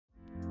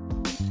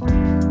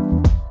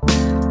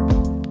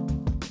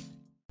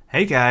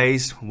Hey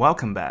guys,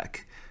 welcome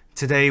back.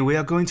 Today we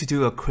are going to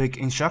do a quick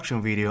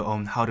instruction video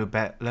on how to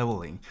bed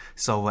leveling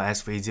Sovol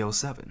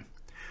SV07.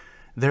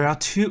 There are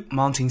two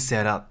mounting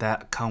setups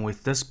that come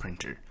with this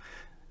printer.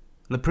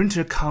 The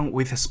printer comes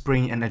with a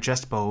spring and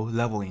adjustable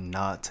leveling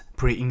nut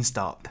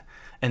pre-installed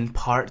and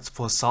parts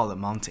for solid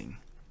mounting.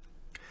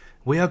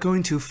 We are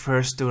going to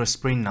first do a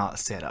spring nut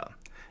setup,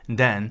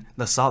 then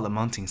the solid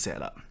mounting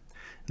setup.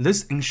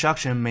 This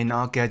instruction may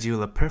not get you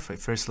the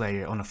perfect first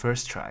layer on the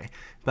first try,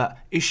 but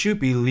it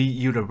should lead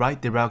you the right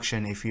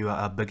direction if you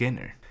are a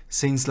beginner.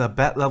 Since the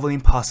bed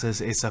leveling process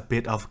is a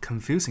bit of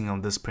confusing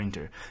on this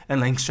printer,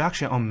 and the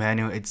instruction on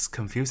manual is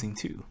confusing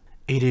too.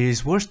 It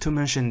is worth to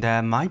mention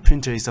that my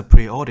printer is a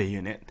pre-order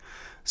unit.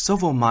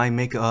 Sovol might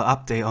make an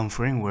update on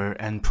firmware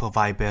and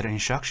provide better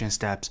instruction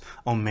steps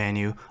on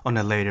manual on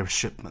a later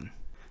shipment.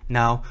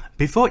 Now,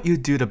 before you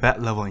do the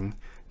bed leveling,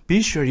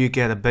 be sure you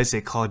get a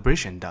basic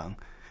calibration done.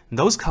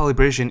 Those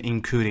calibration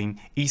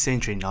including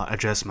eccentric nut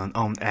adjustment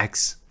on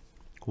X,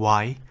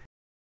 Y,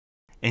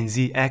 and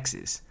Z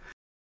axis,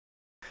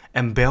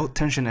 and belt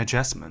tension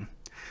adjustment.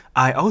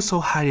 I also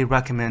highly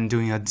recommend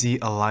doing a Z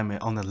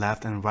alignment on the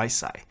left and right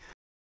side.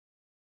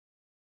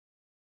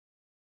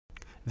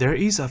 There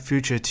is a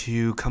feature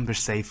to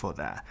compensate for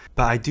that,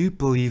 but I do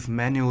believe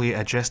manually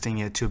adjusting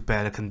it to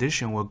better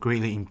condition will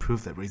greatly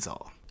improve the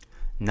result.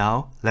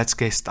 Now, let's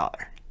get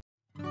started.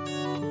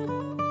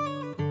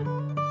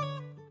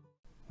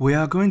 We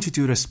are going to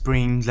do the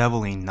spring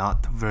leveling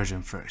nut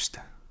version first.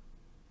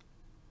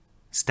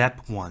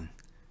 Step 1.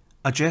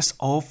 Adjust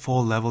all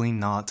 4 leveling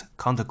nuts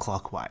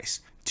counterclockwise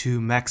to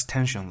max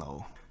tension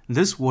low.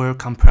 This will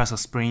compress the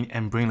spring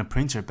and bring the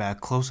printer back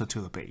closer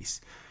to the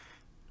base.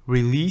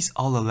 Release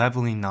all the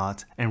leveling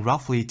nuts and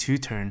roughly 2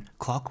 turn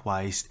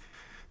clockwise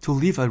to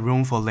leave a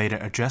room for later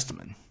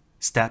adjustment.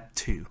 Step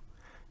 2.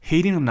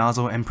 Heating the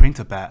nozzle and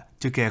printer bed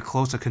to get a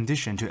closer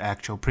condition to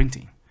actual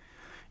printing.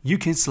 You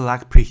can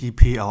select preheat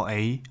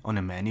PLA on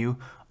the menu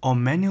or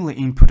manually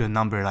input a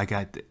number like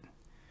I did.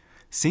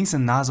 Since the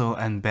nozzle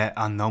and bed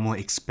are normally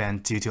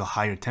expand due to a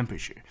higher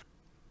temperature,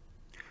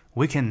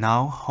 we can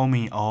now home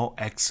in all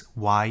X,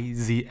 Y,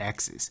 Z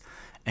axes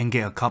and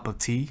get a cup of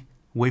tea,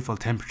 wait for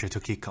temperature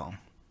to kick on.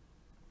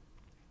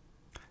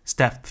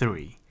 Step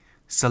 3.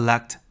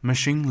 Select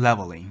Machine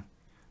Leveling.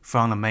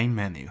 From the main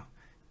menu,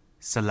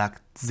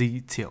 select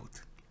Z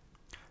Tilt.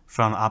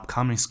 From the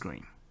upcoming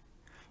screen,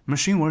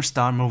 machine will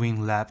start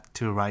moving left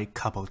to right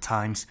couple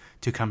times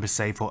to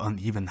compensate for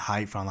uneven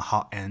height from the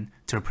hot end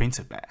to the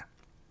printer bed.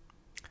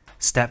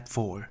 Step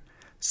 4.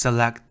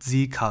 Select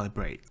Z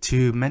Calibrate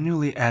to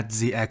manually add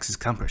Z-axis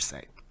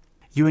compensate.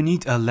 You will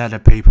need a letter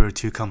paper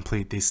to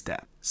complete this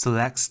step.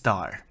 Select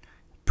Start.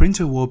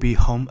 Printer will be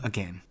home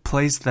again.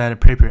 Place letter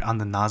paper on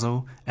the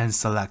nozzle and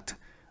select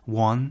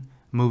 1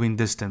 moving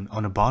distance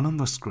on the bottom of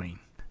the screen.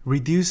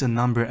 Reduce the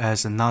number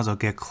as the nozzle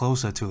gets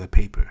closer to the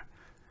paper.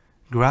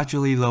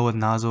 Gradually lower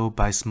nozzle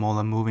by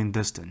smaller moving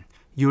distance.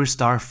 You will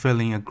start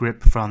feeling a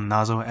grip from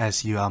nozzle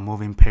as you are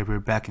moving paper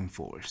back and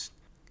forth.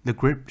 The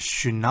grip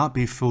should not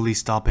be fully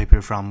stop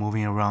paper from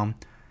moving around.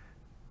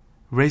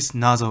 Raise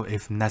nozzle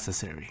if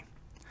necessary.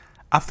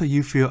 After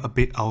you feel a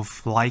bit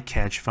of light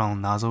catch from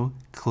nozzle,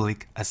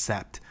 click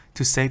Accept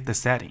to save the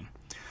setting.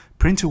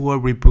 Printer will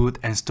reboot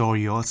and store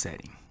your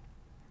setting.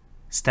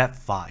 Step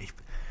 5.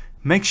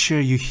 Make sure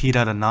you heat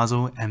up the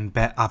nozzle and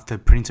bed after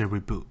printer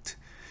reboot.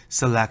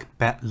 Select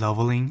Bed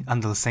Leveling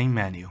under the same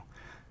menu.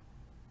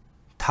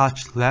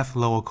 Touch left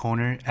lower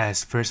corner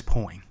as first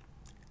point.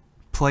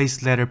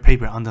 Place letter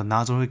paper on the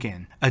nozzle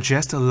again.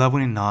 Adjust the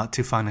leveling nut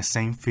to find the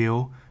same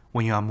feel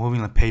when you are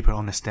moving the paper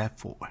on the step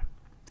 4.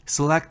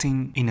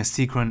 Selecting in a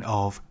sequence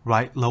of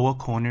right lower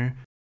corner,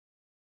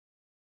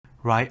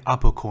 right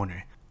upper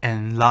corner,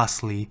 and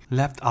lastly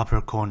left upper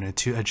corner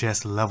to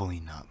adjust the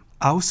leveling nut.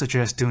 I would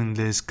suggest doing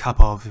this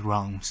couple of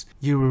rounds.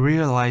 You will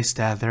realize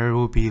that there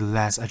will be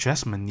less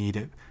adjustment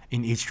needed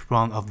in each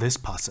round of this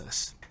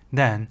process.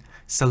 Then,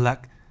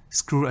 select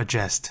Screw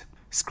Adjust.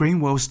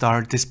 Screen will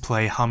start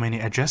display how many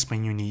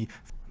adjustments you need,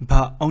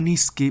 but only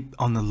skip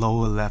on the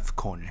lower left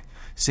corner,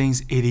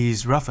 since it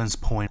is reference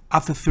point.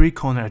 After 3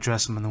 corner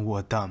adjustments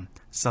were done,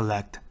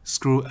 select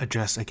Screw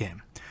Adjust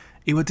again.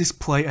 It will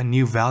display a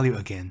new value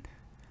again.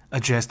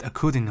 Adjust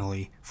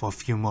accordingly for a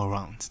few more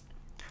rounds.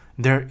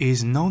 There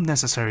is no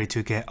necessary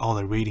to get all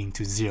the reading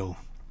to 0.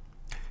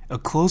 A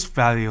close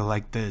value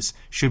like this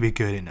should be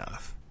good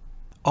enough.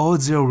 All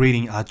 0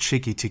 readings are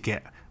tricky to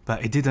get,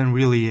 but it didn't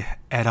really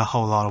add a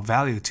whole lot of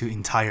value to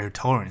entire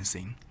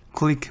tolerancing.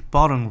 Click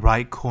bottom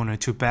right corner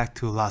to back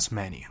to last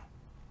menu.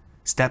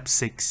 Step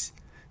 6.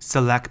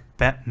 Select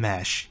Bed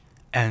Mesh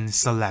and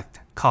select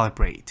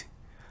Calibrate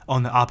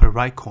on the upper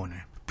right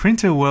corner.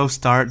 Printer will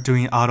start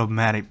doing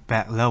automatic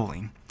bed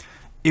leveling.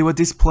 It will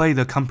display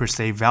the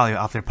compensate value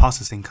after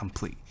processing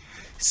complete.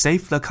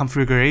 Save the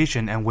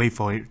configuration and wait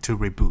for it to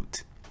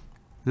reboot.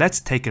 Let's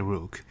take a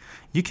look.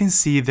 You can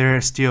see there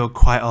is still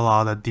quite a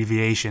lot of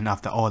deviation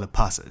after all the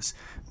process,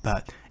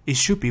 but it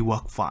should be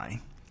work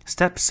fine.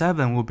 Step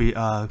 7 will be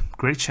a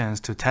great chance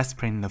to test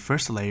print the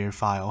first layer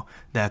file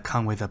that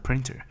comes with a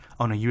printer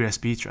on a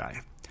USB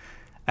drive.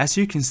 As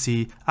you can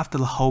see, after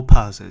the whole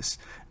process,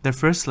 the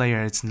first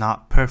layer is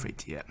not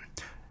perfect yet.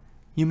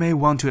 You may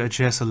want to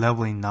adjust the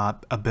leveling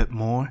knob a bit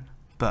more,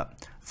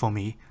 but for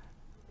me,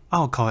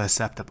 I'll call it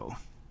acceptable.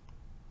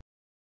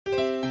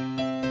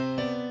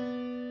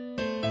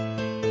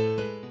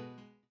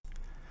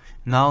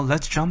 Now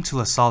let's jump to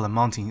the solid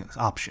mounting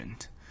option.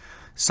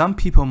 Some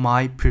people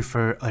might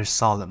prefer a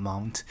solid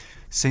mount.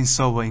 Since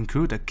Sovol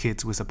includes a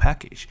kit with a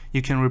package,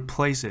 you can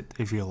replace it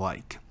if you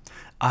like.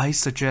 I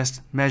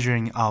suggest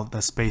measuring out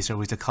the spacer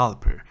with a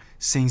caliper,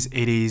 since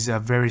it is a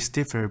very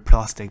stiffer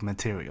plastic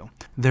material.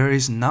 There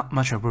is not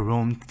much of a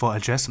room for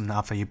adjustment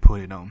after you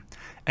put it on.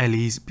 At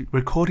least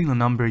recording the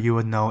number, you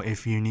will know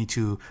if you need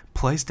to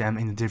place them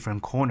in a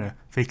different corner,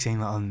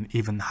 fixing an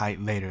even height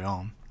later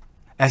on.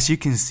 As you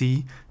can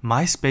see,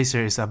 my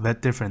spacer is a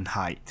bit different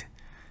height,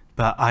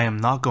 but I am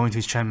not going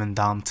to trim it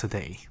down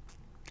today.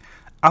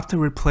 After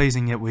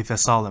replacing it with a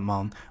solid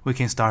mount, we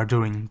can start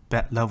doing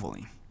bed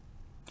leveling.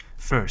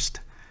 First,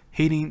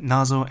 heating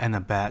nozzle and the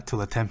bed to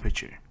the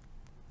temperature.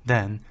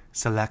 Then,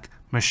 select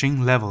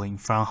Machine Leveling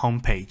from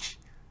Home page.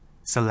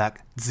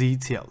 Select Z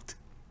Tilt.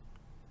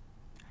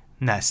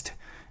 Next,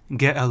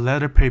 get a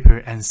letter paper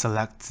and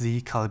select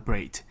Z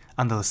Calibrate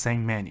under the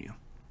same menu.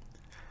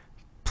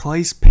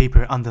 Place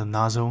paper under the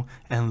nozzle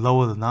and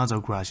lower the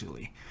nozzle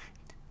gradually.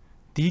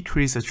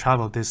 Decrease the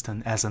travel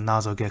distance as the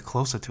nozzle gets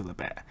closer to the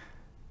bed.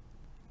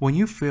 When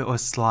you feel a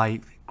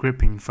slight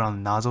gripping from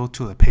the nozzle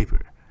to the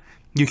paper,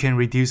 you can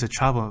reduce the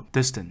travel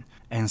distance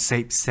and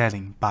save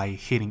setting by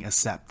hitting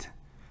Accept.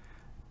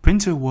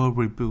 Printer will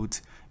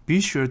reboot. Be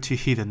sure to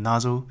hit the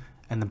nozzle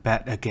and the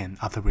bed again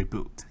after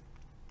reboot.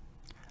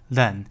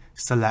 Then,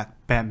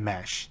 select Bed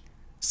Mesh.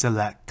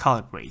 Select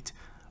Calibrate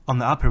on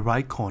the upper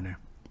right corner.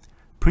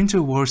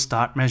 Printer will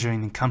start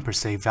measuring the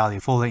compensate value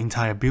for the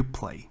entire build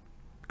plate.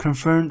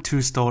 Confirm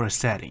to store a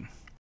setting.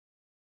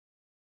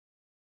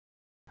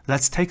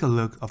 Let's take a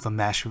look at the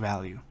mesh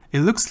value.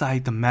 It looks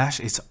like the mesh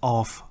is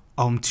off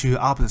on two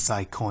opposite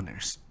side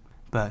corners,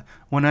 but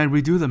when I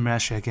redo the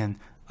mesh again,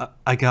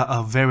 I got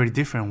a very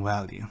different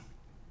value.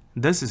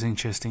 This is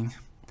interesting.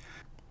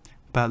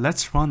 But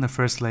let's run the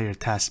first layer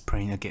test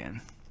print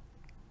again.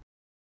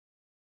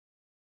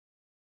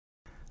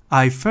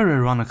 I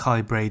further run the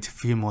calibrate a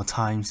few more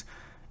times.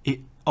 It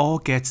all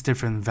gets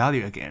different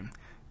value again,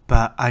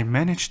 but I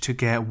managed to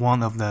get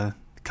one of the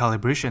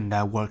calibration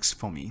that works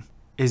for me.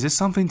 Is this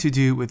something to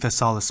do with the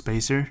solid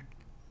spacer?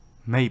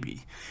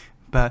 Maybe,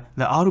 but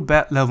the auto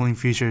bed leveling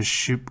feature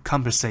should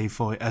compensate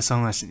for it as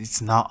long as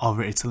it's not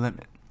over its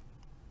limit.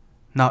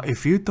 Now,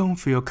 if you don't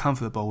feel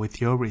comfortable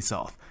with your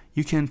result,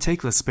 you can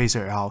take the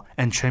spacer out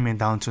and trim it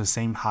down to the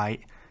same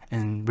height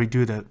and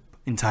redo the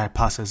entire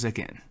process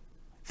again.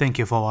 Thank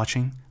you for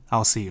watching.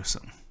 I'll see you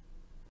soon.